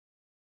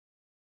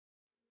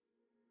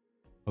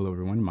Hello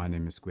everyone, my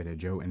name is Squidhead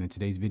Joe, and in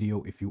today's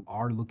video, if you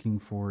are looking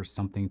for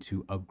something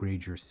to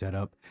upgrade your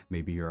setup,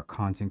 maybe you're a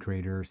content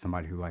creator,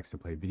 somebody who likes to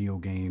play video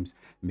games,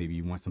 maybe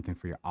you want something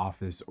for your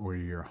office or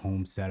your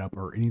home setup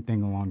or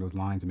anything along those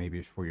lines, maybe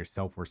it's for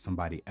yourself or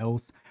somebody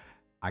else,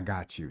 I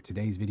got you.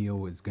 Today's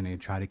video is going to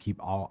try to keep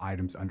all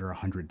items under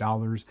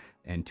 $100.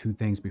 And two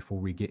things before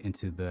we get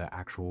into the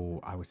actual,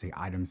 I would say,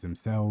 items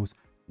themselves.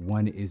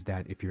 One is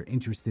that if you're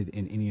interested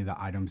in any of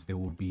the items, there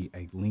will be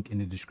a link in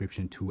the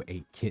description to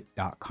a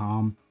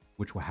kit.com,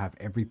 which will have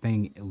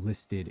everything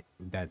listed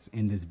that's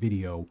in this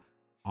video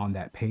on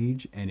that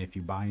page. And if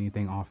you buy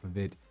anything off of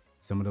it,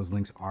 some of those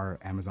links are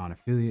Amazon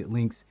affiliate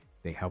links.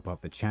 They help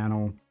out the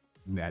channel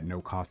at no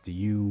cost to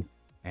you.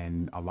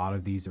 And a lot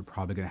of these are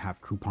probably going to have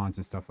coupons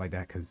and stuff like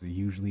that, because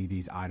usually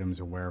these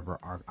items or wherever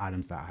are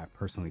items that I have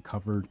personally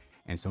covered,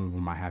 and some of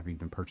them I have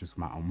even purchased with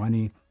my own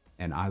money.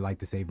 And I like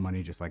to save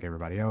money just like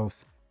everybody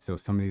else. So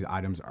some of these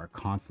items are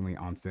constantly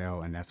on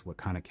sale, and that's what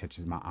kind of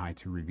catches my eye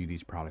to review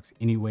these products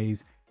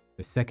anyways.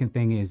 The second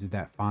thing is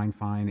that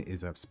FiFine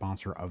is a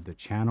sponsor of the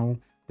channel.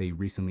 They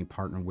recently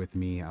partnered with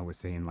me, I would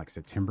say in like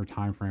September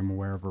timeframe or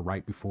wherever,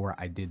 right before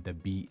I did the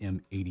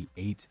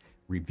BM88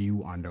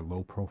 review on the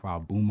low profile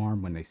boom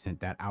arm, when they sent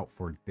that out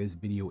for this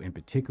video in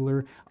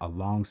particular,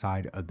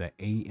 alongside of the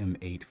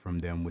AM8 from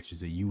them, which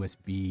is a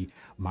USB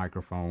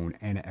microphone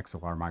and an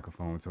XLR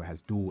microphone. So it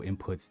has dual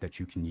inputs that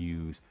you can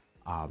use.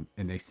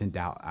 And they sent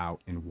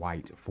out in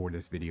white for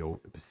this video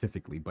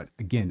specifically. But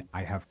again,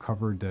 I have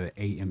covered the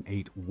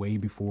AM8 way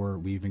before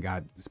we even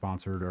got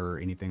sponsored or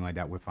anything like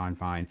that with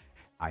FiFine.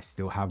 I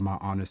still have my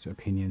honest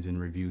opinions and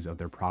reviews of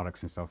their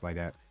products and stuff like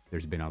that.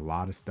 There's been a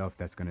lot of stuff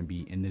that's going to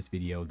be in this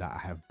video that I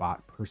have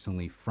bought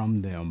personally from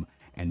them,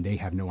 and they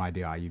have no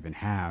idea I even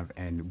have.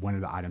 And one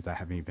of the items I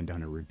haven't even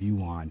done a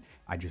review on,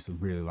 I just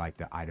really like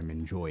the item,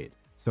 enjoy it.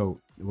 So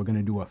we're going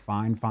to do a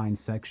FiFine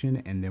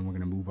section, and then we're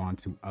going to move on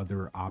to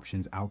other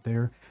options out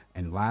there.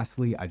 And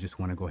lastly, I just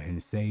want to go ahead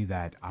and say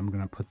that I'm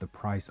going to put the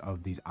price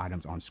of these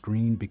items on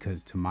screen,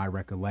 because to my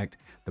recollect,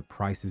 the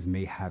prices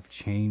may have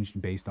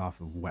changed based off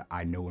of what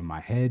I know in my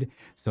head.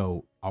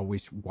 So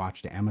always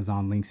watch the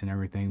Amazon links and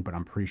everything, but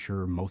I'm pretty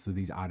sure most of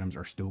these items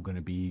are still going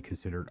to be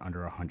considered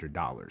under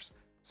 $100.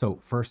 So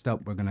first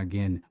up, we're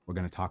going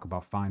to talk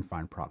about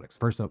FiFine products.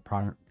 First up,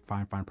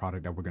 FiFine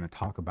product that we're going to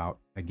talk about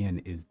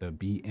again is the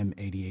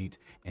BM88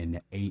 and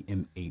the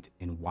AM8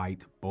 in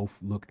white. Both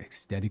look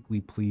aesthetically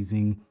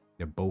pleasing.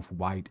 They're both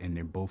white, and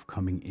they're both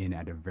coming in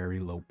at a very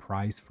low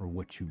price for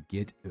what you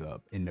get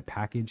in the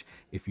package.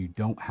 If you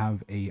don't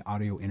have a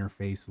audio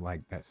interface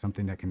like that,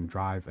 something that can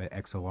drive an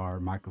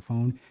XLR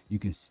microphone, you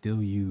can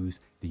still use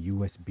the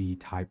USB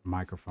type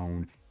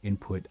microphone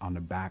input on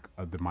the back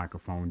of the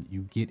microphone.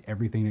 You get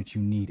everything that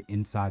you need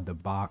inside the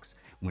box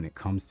when it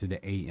comes to the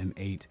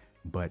AM8,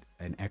 but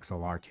an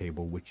XLR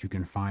cable, which you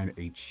can find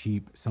a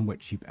somewhat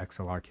cheap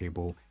XLR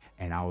cable.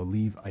 And I will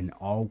leave an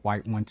all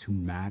white one to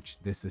match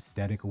this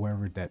aesthetic or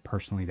whatever that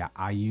personally that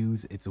I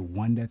use. It's a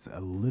one that's a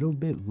little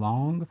bit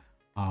long.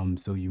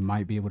 So you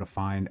might be able to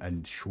find a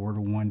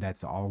shorter one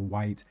that's all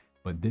white,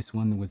 but this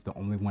one was the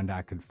only one that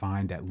I could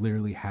find that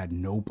literally had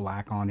no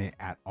black on it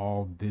at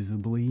all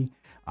visibly,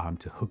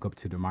 to hook up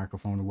to the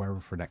microphone or whatever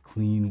for that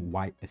clean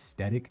white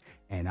aesthetic.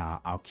 And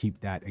I'll keep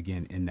that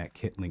again in that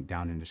kit link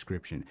down in the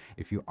description.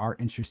 If you are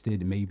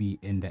interested maybe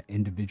in the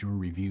individual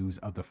reviews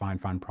of the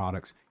FiFine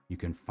products, you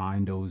can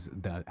find those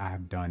that I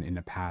have done in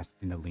the past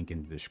in the link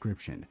in the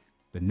description.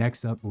 The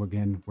next up, we're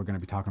going to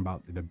be talking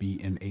about the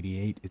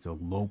BM88. It's a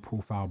low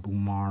profile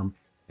boom arm.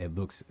 It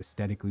looks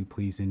aesthetically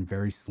pleasing,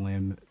 very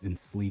slim and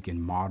sleek and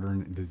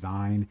modern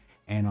design.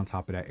 And on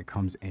top of that, it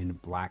comes in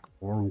black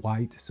or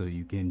white. So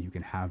you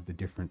can have the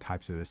different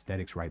types of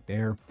aesthetics right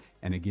there.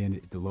 And again,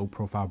 the low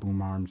profile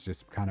boom arms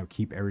just kind of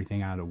keep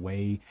everything out of the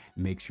way,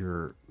 makes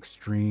your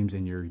streams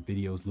and your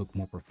videos look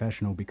more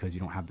professional, because you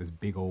don't have this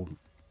big old,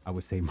 I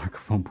would say,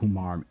 microphone boom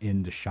arm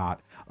in the shot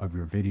of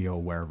your video,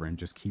 wherever, and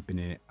just keeping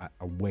it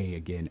away,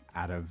 again,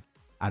 out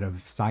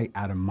of sight,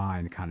 out of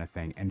mind kind of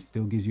thing, and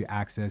still gives you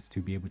access to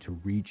be able to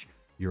reach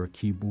your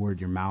keyboard,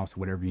 your mouse,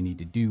 whatever you need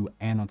to do.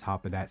 And on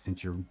top of that,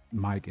 since your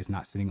mic is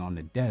not sitting on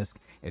the desk,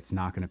 it's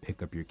not going to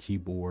pick up your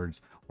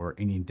keyboards or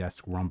any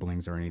desk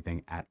rumblings or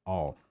anything at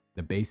all.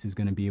 The base is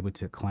going to be able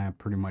to clamp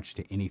pretty much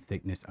to any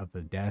thickness of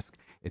the desk.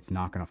 It's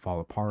not going to fall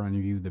apart on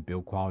you. The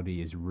build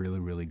quality is really,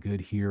 really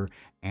good here.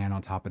 And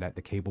on top of that,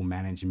 the cable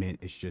management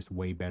is just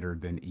way better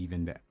than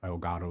even the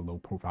Elgato low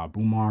profile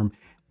boom arm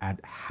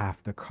at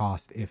half the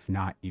cost, if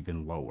not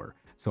even lower.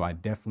 So I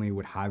definitely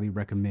would highly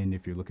recommend,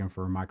 if you're looking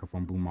for a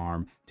microphone boom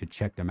arm, to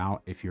check them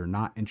out. If you're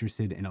not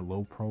interested in a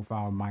low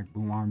profile mic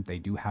boom arm, they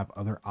do have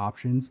other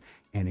options.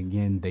 And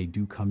again, they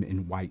do come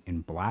in white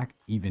and black,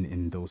 even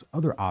in those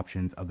other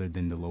options other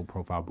than the low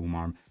profile boom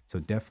arm. So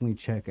definitely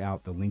check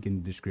out the link in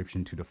the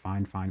description to the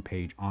FiFine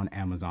page on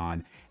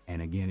Amazon.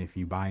 And again, if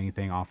you buy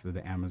anything off of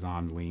the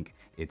Amazon link,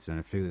 it's an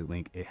affiliate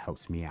link. It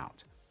helps me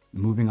out.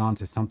 Moving on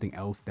to something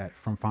else that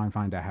from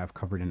FiFine that I have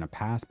covered in the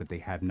past, but they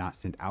have not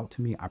sent out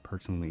to me. I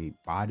personally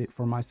bought it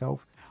for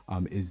myself,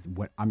 is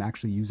what I'm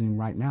actually using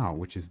right now,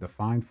 which is the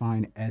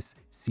FiFine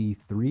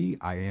SC3.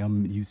 I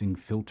am using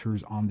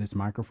filters on this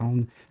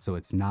microphone, so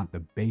it's not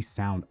the bass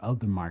sound of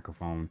the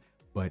microphone,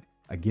 but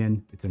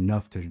again, it's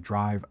enough to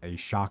drive a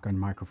shotgun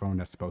microphone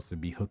that's supposed to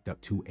be hooked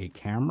up to a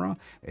camera.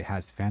 It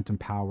has phantom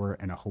power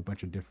and a whole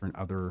bunch of different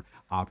other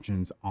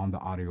options on the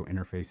audio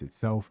interface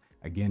itself.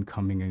 Again,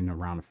 coming in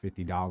around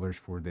 $50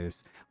 for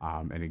this.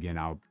 And again,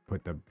 I'll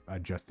put the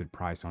adjusted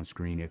price on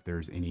screen if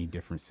there's any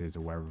differences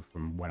or whatever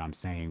from what I'm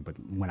saying. But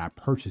when I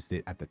purchased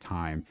it at the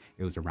time,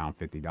 it was around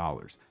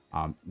 $50.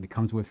 It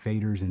comes with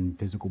faders and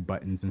physical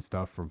buttons and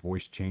stuff for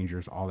voice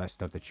changers, all that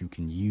stuff that you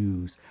can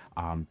use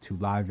to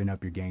liven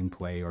up your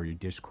gameplay or your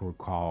Discord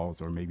calls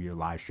or maybe your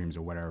live streams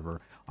or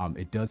whatever.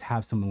 It does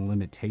have some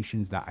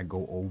limitations that I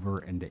go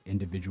over in the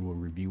individual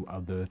review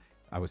of the,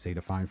 I would say,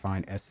 the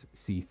FiFine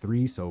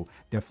SC3. So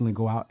definitely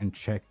go out and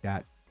check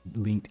that,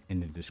 linked in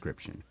the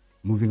description.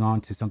 Moving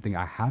on to something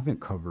I haven't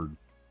covered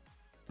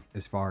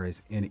as far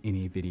as in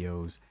any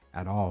videos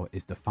at all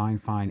is the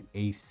FiFine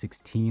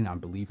A16. I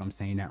believe I'm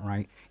saying that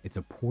right. It's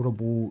a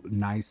portable,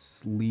 nice,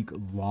 sleek,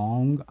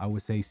 long, I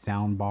would say,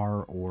 sound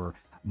bar or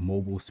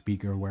mobile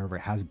speaker, wherever.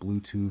 It has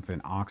Bluetooth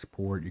and aux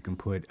port. You can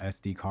put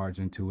SD cards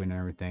into it and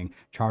everything.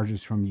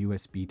 Charges from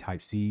USB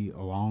Type-C,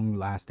 a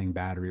long-lasting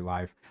battery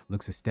life,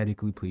 looks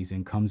aesthetically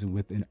pleasing, comes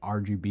with an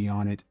RGB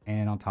on it,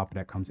 and on top of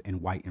that comes in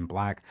white and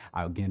black.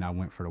 Again, I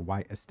went for the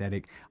white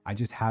aesthetic. I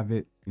just have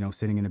it, you know,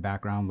 sitting in the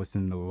background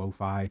listening to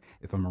lo-fi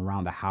if I'm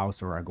around the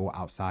house or I go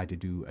outside to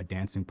do a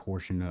dancing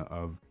portion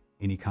of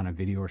any kind of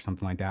video or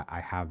something like that.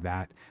 I have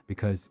that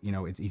because, you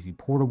know, it's easy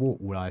portable.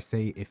 Will I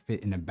say it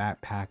fit in a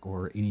backpack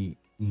or any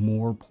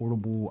more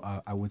portable,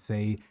 I would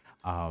say,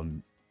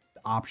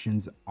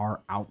 options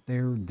are out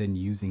there than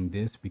using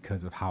this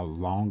because of how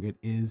long it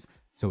is.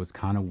 So it's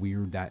kind of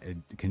weird that it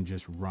can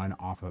just run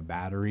off a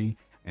battery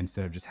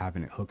instead of just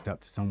having it hooked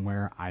up to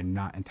somewhere. I'm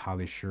not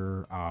entirely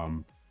sure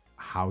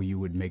how you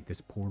would make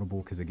this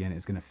portable, because again,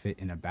 it's going to fit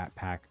in a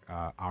backpack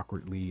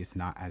awkwardly. It's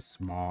not as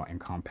small and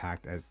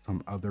compact as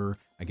some other,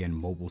 again,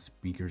 mobile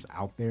speakers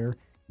out there,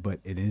 but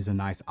it is a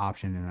nice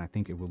option, and I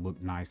think it would look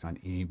nice on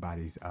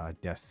anybody's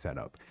desk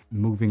setup.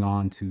 Moving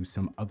on to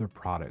some other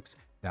products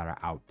that are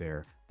out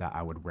there that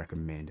I would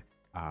recommend.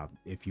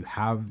 If you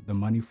have the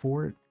money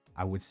for it,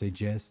 I would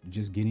suggest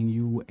just getting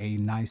you a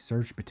nice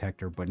surge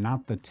protector, but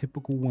not the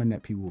typical one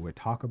that people would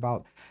talk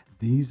about.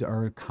 These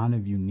are kind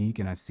of unique,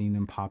 and I've seen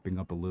them popping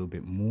up a little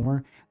bit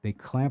more. They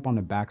clamp on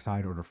the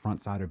backside or the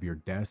front side of your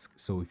desk.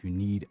 So if you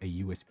need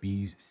a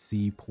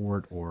USB-C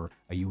port or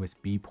a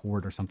USB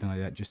port or something like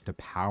that, just to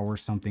power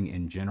something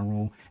in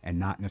general and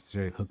not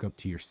necessarily hook up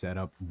to your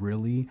setup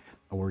really,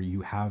 or you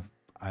have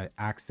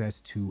access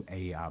to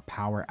a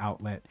power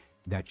outlet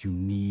that you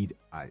need,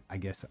 I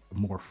guess,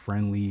 more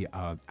friendly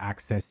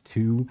access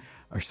to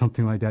or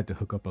something like that to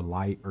hook up a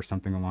light or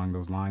something along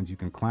those lines, you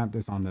can clamp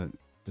this on the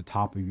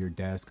top of your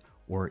desk,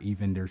 or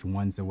even there's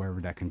ones or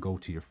wherever that can go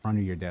to your front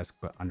of your desk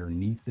but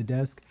underneath the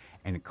desk,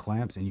 and it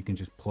clamps and you can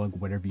just plug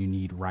whatever you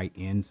need right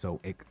in.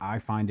 So I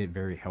find it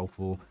very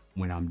helpful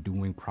when I'm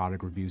doing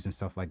product reviews and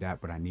stuff like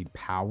that, but I need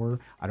power.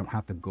 I don't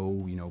have to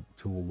go, you know,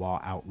 to a wall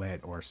outlet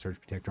or a surge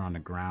protector on the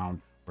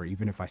ground, or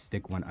even if I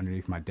stick one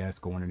underneath my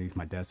desk, go underneath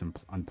my desk and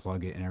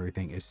unplug it and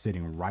everything. Is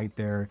sitting right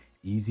there,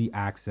 easy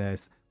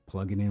access,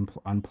 plug it in,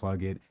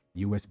 unplug it,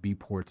 USB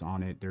ports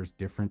on it. There's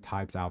different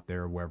types out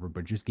there or wherever,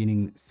 but just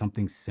getting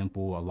something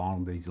simple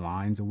along these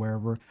lines or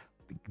wherever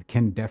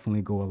can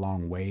definitely go a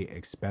long way,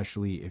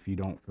 especially if you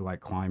don't feel like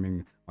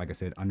climbing, like I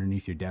said,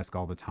 underneath your desk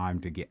all the time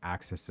to get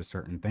access to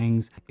certain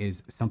things.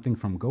 Is something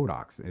from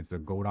Godox. It's a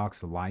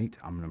Godox light.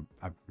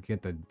 I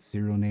forget the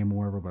serial name or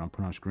whatever, but I'm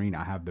putting on screen.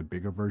 I have the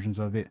bigger versions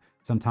of it.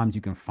 Sometimes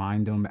you can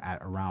find them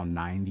at around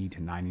 $90 to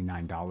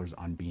 $99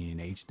 on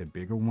B&H. The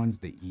bigger ones,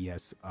 the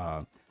ES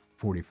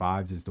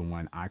 45s is the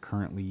one I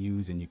currently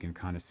use, and you can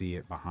kind of see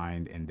it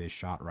behind in this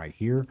shot right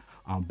here.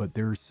 But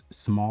there's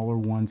smaller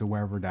ones or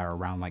wherever that are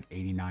around like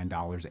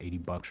 $89, 80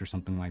 bucks or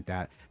something like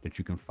that, that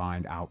you can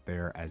find out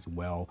there as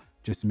well.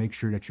 Just make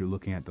sure that you're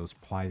looking at those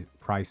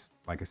price,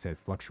 like I said,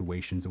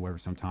 fluctuations or whatever.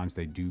 Sometimes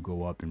they do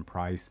go up in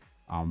price.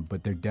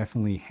 But they're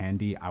definitely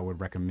handy. I would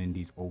recommend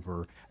these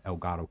over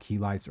Elgato key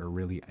lights or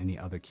really any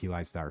other key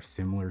lights that are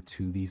similar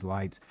to these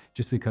lights,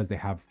 just because they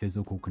have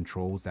physical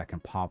controls that can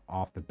pop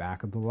off the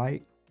back of the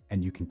light,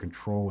 and you can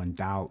control and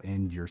dial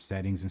in your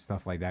settings and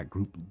stuff like that,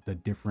 group the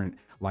different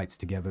lights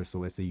together. So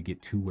let's say you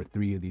get 2 or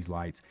 3 of these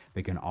lights,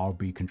 they can all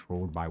be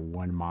controlled by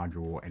one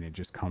module, and it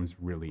just comes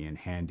really in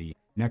handy.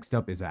 Next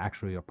up is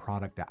actually a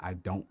product that I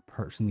don't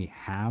personally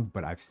have,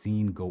 but I've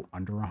seen go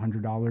under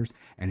 $100,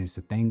 and it's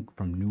a thing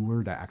from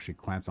Newer that actually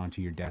clamps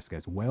onto your desk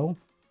as well.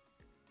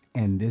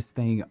 And this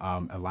thing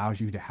allows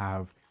you to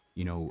have,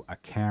 you know, a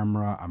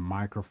camera, a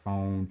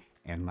microphone,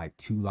 and like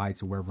 2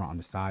 lights or wherever on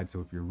the side. So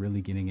if you're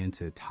really getting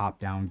into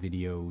top-down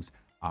videos,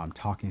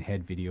 talking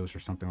head videos or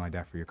something like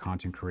that for your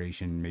content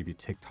creation, maybe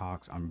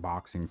TikToks,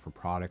 unboxing for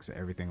products,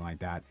 everything like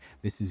that.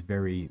 This is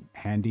very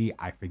handy.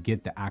 I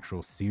forget the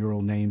actual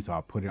serial name, so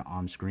I'll put it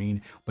on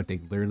screen, but they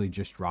literally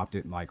just dropped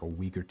it like a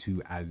week or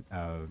two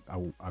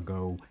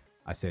ago.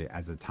 I say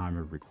as a time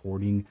of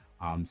recording.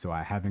 So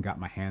I haven't got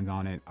my hands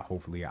on it.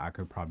 Hopefully I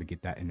could probably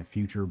get that in the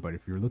future. But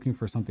if you're looking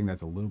for something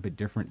that's a little bit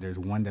different, there's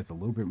one that's a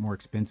little bit more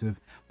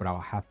expensive, but I'll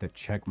have to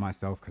check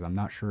myself because I'm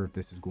not sure if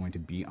this is going to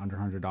be under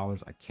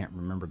 $100. I can't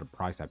remember the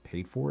price I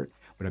paid for it,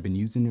 but I've been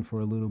using it for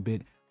a little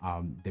bit.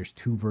 There's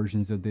two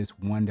versions of this,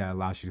 one that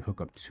allows you to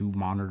hook up two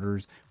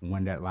monitors,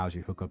 one that allows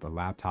you to hook up a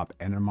laptop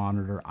and a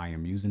monitor. I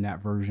am using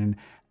that version,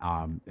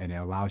 and it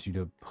allows you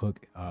to put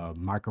a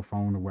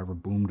microphone or whatever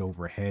boomed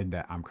overhead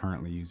that I'm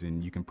currently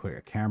using. You can put a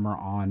camera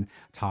on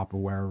top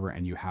or wherever,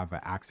 and you have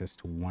access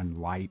to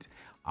one light.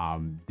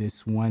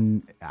 This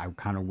one, I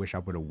kind of wish I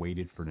would have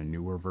waited for the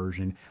newer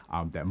version.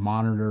 That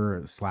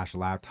monitor slash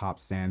laptop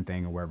stand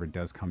thing or wherever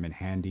does come in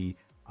handy,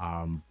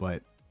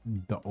 but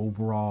the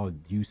overall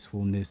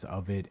usefulness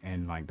of it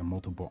and like the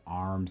multiple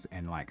arms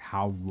and like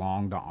how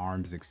long the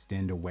arms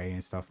extend away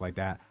and stuff like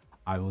that,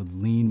 I would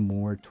lean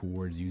more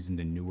towards using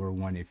the newer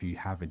one if you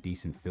have a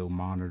decent film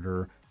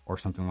monitor or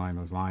something along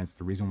those lines.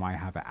 The reason why I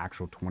have an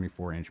actual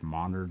 24-inch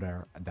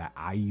monitor that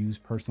I use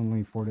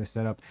personally for this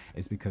setup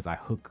is because I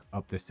hook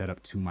up the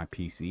setup to my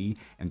PC,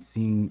 and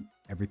seeing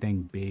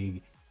everything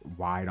big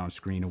wide on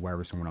screen or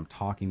wherever, so when I'm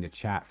talking to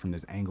chat from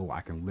this angle,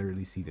 I can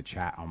literally see the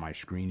chat on my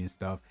screen and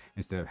stuff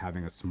instead of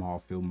having a small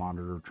field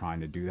monitor trying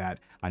to do that.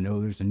 I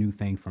know there's a new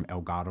thing from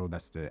Elgato,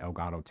 that's the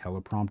Elgato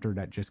teleprompter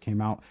that just came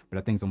out, but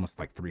I think it's almost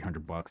like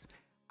 300 bucks.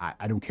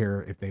 I don't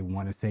care if they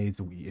want to say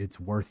it's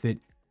worth it.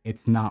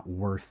 It's not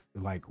worth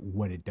like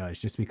what it does.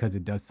 Just because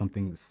it does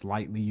something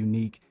slightly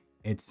unique,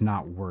 it's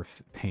not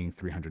worth paying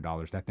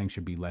 $300. That thing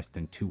should be less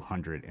than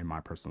 200 in my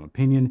personal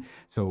opinion.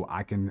 So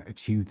I can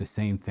achieve the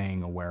same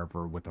thing or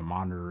wherever with a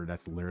monitor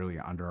that's literally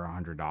under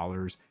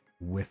 $100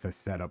 with a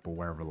setup or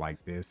wherever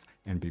like this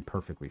and be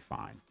perfectly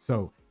fine.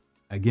 So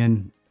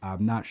again,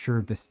 I'm not sure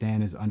if the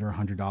stand is under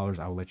 $100.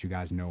 I will let you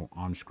guys know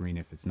on screen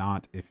if it's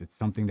not. If it's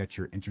something that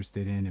you're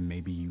interested in and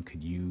maybe you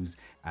could use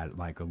at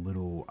like a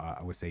little,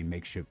 I would say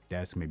makeshift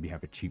desk, maybe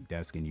have a cheap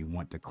desk and you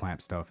want to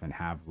clamp stuff and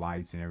have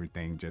lights and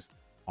everything just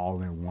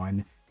all in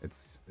one.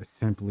 It's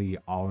simply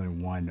all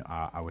in one,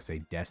 I would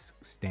say desk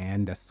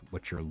stand. That's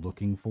what you're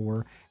looking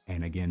for.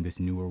 And again, this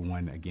newer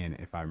one, again,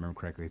 if I remember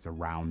correctly, it's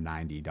around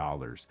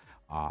 $90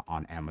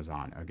 on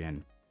Amazon.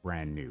 Again,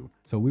 brand new.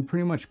 So we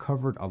pretty much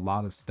covered a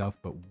lot of stuff,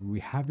 but we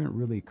haven't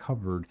really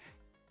covered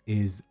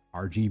is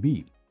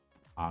RGB.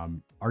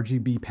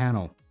 RGB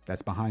panel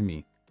that's behind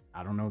me.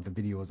 I don't know if the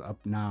video is up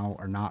now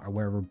or not or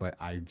wherever, but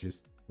I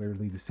just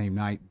literally the same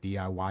night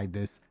DIY'd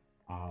this.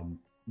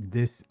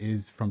 This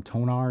is from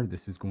Tonar.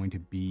 This is going to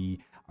be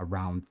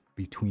around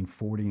between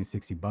 40 and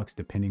 60 bucks,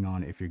 depending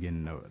on if you're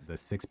getting the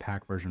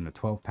 6-pack version or the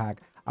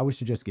 12-pack. I would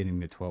suggest getting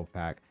the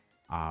 12-pack.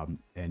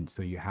 And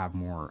so you have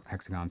more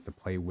hexagons to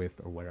play with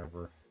or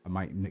whatever. I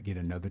might get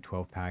another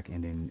 12-pack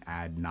and then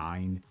add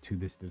 9 to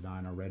this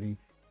design already.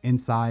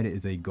 Inside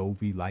is a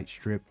Govee light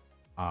strip.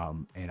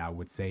 And I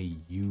would say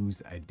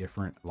use a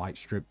different light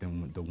strip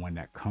than the one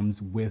that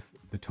comes with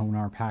the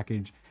Tonar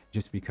package,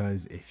 just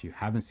because if you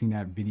haven't seen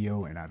that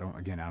video, and I don't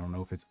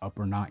know if it's up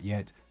or not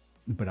yet,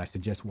 but I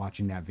suggest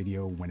watching that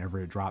video whenever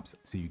it drops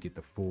so you get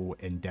the full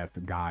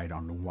in-depth guide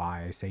on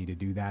why I say to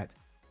do that.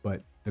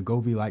 But the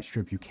Govee light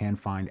strip you can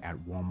find at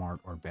Walmart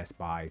or Best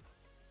Buy.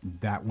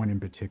 That one in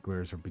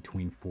particular is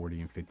between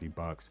 40 and 50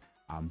 bucks.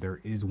 There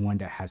is one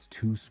that has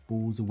 2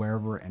 spools or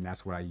wherever, and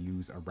that's what I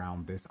use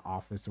around this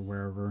office or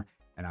wherever.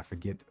 And I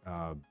forget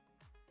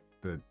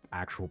the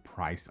actual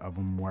price of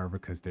them wherever,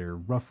 because they're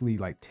roughly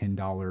like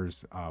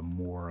 $10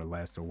 more or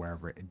less or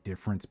wherever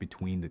difference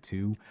between the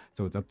two.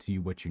 So it's up to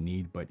you what you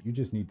need, but you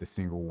just need the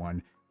single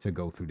one to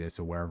go through this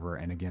or wherever.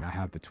 And again, I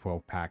have the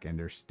 12-pack and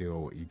there's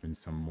still even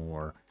some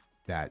more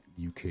that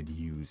you could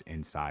use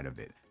inside of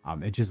it.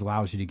 It just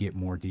allows you to get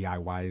more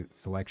DIY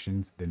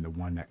selections than the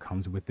one that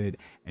comes with it.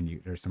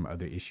 And there's some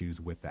other issues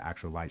with the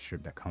actual light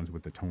strip that comes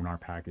with the Tonar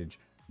package.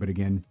 But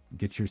again,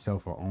 get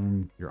yourself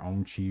your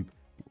own cheap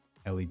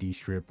LED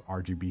strip,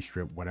 RGB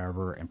strip,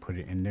 whatever, and put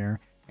it in there.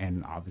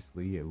 And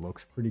obviously it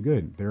looks pretty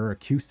good. There are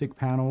acoustic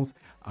panels.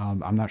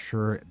 I'm not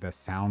sure the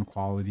sound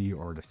quality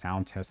or the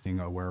sound testing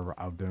or wherever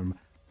of them.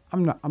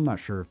 I'm not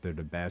sure if they're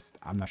the best.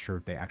 I'm not sure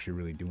if they actually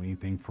really do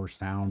anything for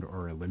sound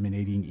or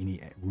eliminating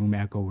any room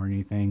echo or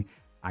anything.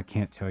 I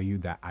can't tell you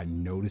that I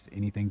notice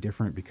anything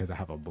different because I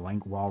have a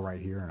blank wall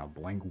right here and a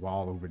blank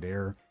wall over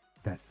there.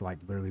 That's like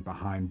literally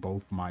behind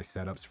both my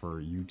setups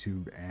for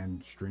YouTube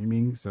and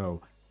streaming.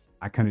 So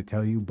I couldn't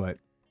tell you, but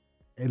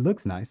it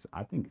looks nice.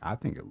 I think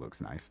it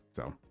looks nice.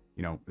 So,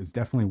 you know, it's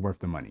definitely worth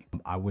the money.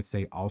 I would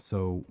say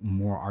also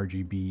more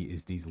RGB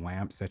is these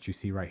lamps that you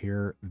see right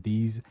here.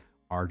 These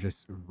are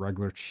just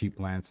regular cheap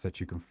lamps that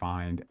you can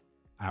find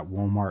at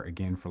Walmart,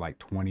 again, for like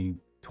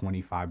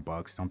 20-25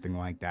 bucks, something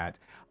like that.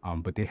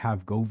 But they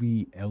have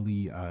Govee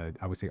LED,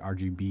 I would say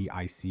RGB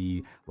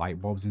IC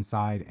light bulbs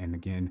inside. And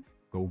again,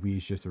 Govee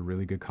is just a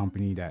really good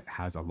company that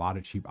has a lot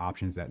of cheap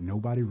options that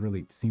nobody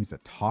really seems to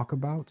talk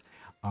about.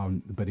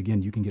 But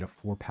again, you can get a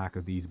 4-pack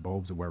of these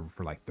bulbs or whatever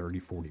for like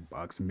 30-40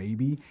 bucks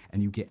maybe,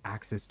 and you get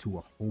access to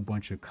a whole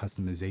bunch of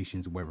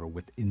customizations whatever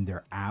within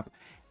their app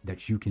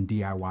that you can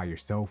DIY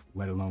yourself,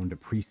 let alone the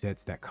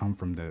presets that come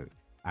from the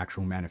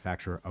actual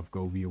manufacturer of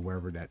Govee or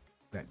wherever. That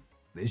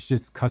it's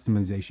just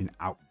customization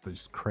out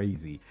just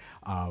crazy.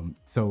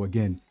 So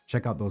again,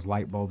 check out those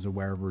light bulbs or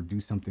wherever,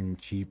 do something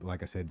cheap,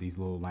 like I said, these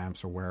little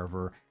lamps or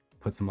wherever,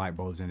 put some light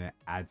bulbs in it,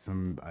 add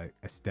some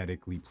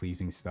aesthetically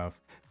pleasing stuff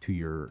to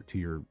your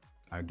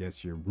I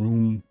guess your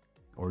room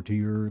or to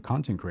your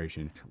content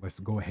creation. Let's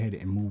go ahead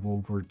and move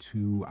over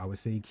to, I would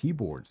say,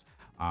 keyboards.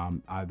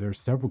 There's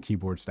several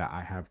keyboards that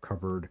I have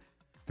covered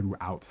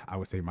throughout, I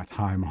would say, my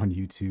time on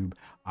YouTube.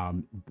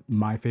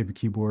 My favorite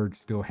keyboard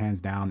still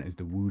hands down is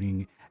the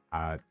Wooting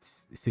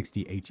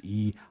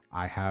 60HE.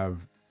 I have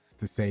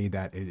to say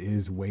that it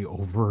is way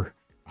over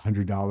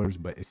 $100,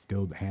 but it's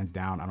still hands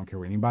down. I don't care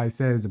what anybody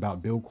says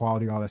about build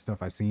quality, all that stuff.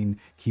 I've seen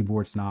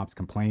keyboard snobs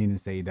complain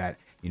and say that,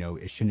 you know,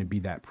 it shouldn't be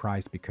that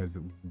price because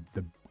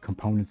the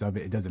components of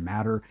it doesn't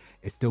matter.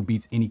 It still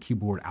beats any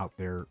keyboard out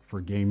there for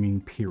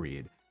gaming,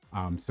 period.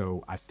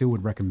 So I still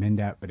would recommend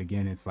that, but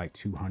again, it's like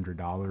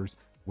 $200.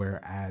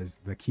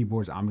 Whereas the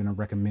keyboards I'm going to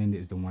recommend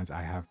is the ones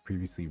I have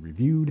previously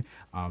reviewed.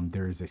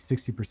 There's a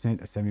 60%,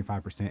 a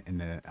 75%,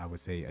 and I would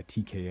say a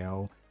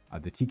TKL.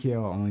 The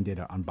TKL I only did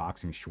an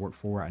unboxing short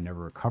for. I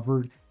never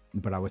recovered,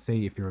 but I would say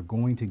if you're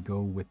going to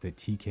go with the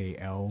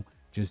TKL,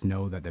 just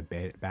know that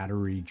the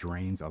battery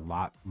drains a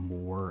lot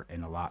more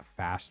and a lot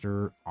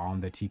faster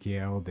on the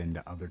TKL than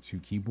the other two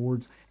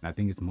keyboards. And I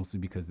think it's mostly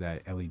because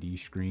that LED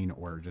screen,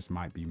 or it just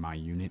might be my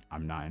unit.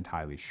 I'm not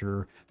entirely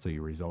sure. So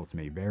your results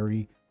may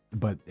vary.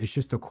 But it's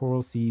just a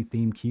Coral Sea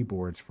themed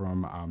keyboards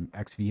from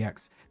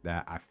XVX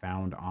that I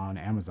found on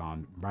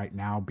Amazon right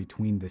now,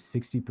 between the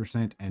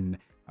 60% and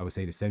I would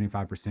say the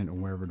 75%, or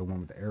wherever, the one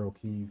with the arrow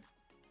keys.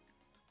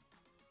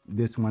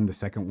 This one, the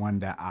second one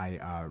that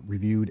I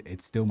reviewed,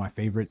 it's still my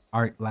favorite.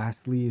 All right,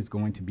 lastly is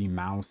going to be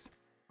mouse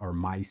or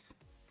mice.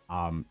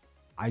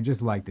 I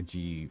just like the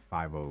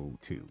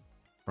G502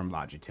 from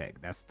Logitech.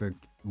 That's the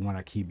one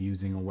I keep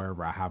using, or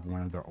wherever. I have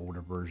one of their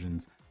older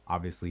versions.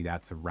 Obviously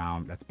that's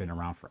been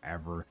around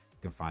forever.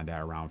 You can find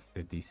that around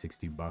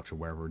 50-60 bucks or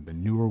wherever. The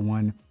newer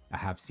one, I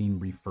have seen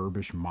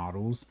refurbished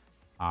models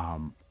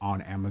on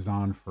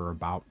Amazon for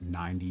about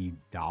 $90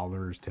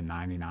 to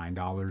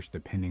 $99,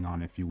 depending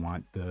on if you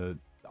want the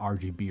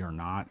RGB or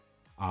not.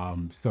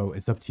 So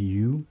it's up to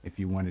you if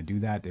you want to do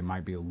that. It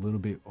might be a little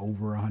bit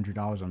over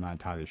 $100. I'm not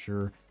entirely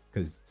sure,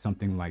 because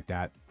something like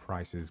that,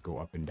 prices go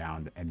up and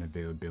down, and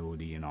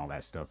availability and all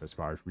that stuff as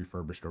far as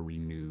refurbished or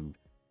renewed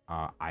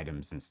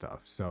items and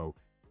stuff. So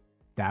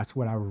that's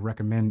what I would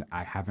recommend.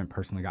 I haven't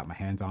personally got my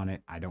hands on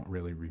it. I don't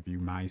really review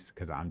mice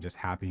because I'm just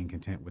happy and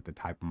content with the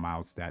type of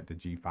mouse that the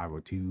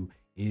G502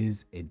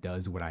 is. It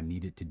does what I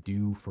need it to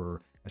do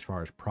for as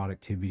far as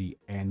productivity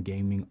and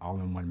gaming, all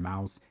in one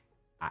mouse.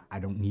 I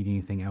don't need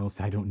anything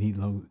else. I don't need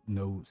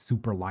no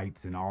super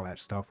lights and all that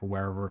stuff or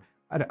wherever.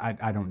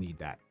 I don't need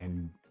that.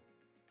 And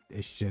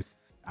it's just,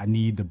 I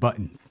need the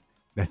buttons.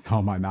 That's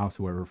on my mouse,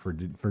 whoever, for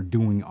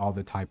doing all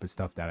the type of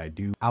stuff that I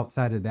do.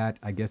 Outside of that,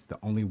 I guess the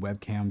only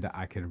webcam that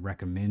I could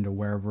recommend or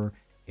wherever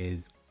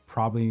is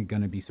probably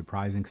going to be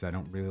surprising, because I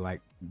don't really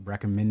like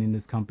recommending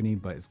this company,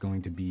 but it's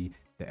going to be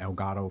the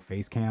Elgato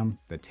face cam,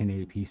 the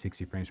 1080p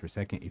 60 frames per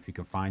second. If you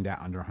can find that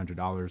under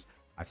 $100,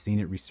 I've seen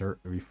it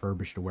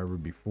refurbished or wherever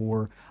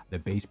before. The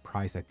base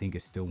price I think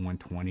is still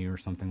 $120 or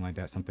something like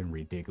that, something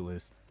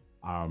ridiculous.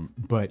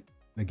 But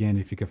again,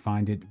 if you can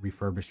find it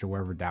refurbished or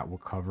wherever, that will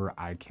cover.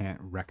 I can't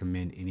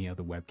recommend any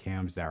other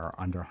webcams that are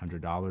under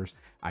 $100.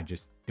 I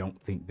just don't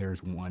think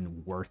there's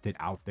one worth it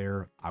out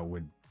there. I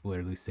would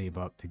literally save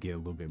up to get a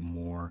little bit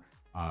more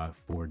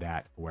for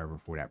that, wherever,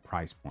 for that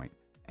price point.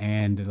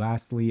 And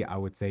lastly, I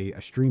would say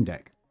a Stream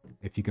Deck.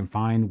 If you can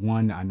find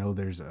one, I know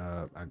there's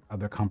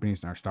other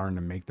companies that are starting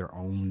to make their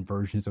own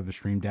versions of the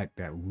Stream Deck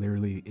that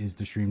literally is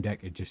the Stream Deck.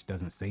 It just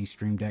doesn't say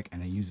Stream Deck,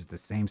 and it uses the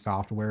same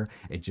software.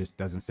 It just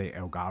doesn't say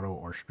Elgato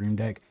or Stream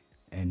Deck.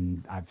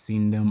 And I've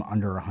seen them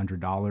under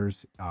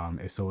 $100.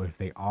 So if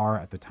they are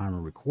at the time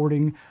of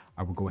recording,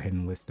 I will go ahead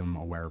and list them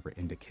or wherever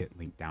in the kit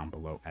link down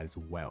below as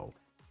well.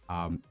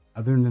 Other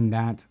than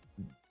that,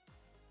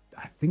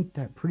 I think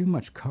that pretty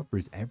much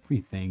covers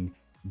everything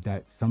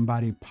that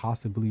somebody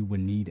possibly would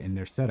need in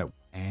their setup.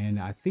 And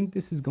I think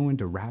this is going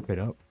to wrap it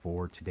up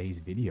for today's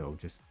video.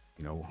 Just,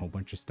 you know, a whole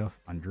bunch of stuff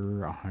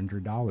under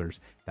 $100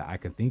 that I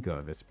can think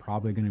of. It's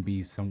probably going to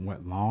be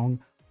somewhat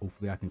long.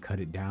 Hopefully I can cut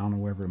it down, or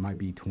whatever. It might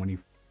be 20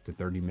 to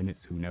 30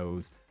 minutes, who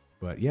knows.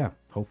 But yeah,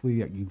 hopefully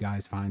you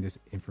guys find this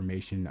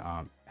information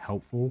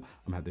helpful.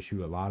 I'm gonna have to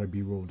shoot a lot of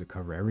b-roll to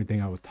cover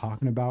everything I was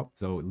talking about.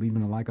 So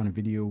leaving a like on the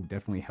video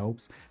definitely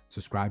helps.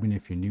 Subscribing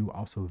if you're new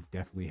also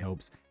definitely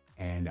helps.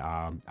 And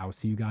I will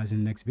see you guys in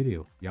the next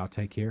video. Y'all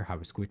take care.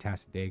 Have a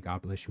squid-tastic day.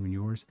 God bless you and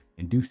yours.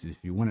 And deuces.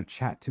 If you want to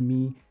chat to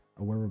me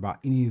or whatever about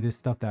any of this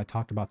stuff that I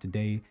talked about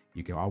today,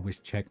 you can always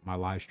check my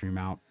live stream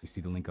out. You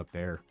see the link up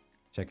there.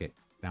 Check it.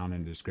 down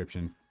in the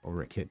description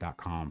over at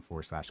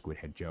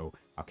kit.com/squidheadjoe.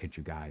 I'll catch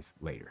you guys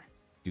later.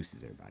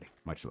 Deuces, everybody.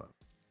 Much love.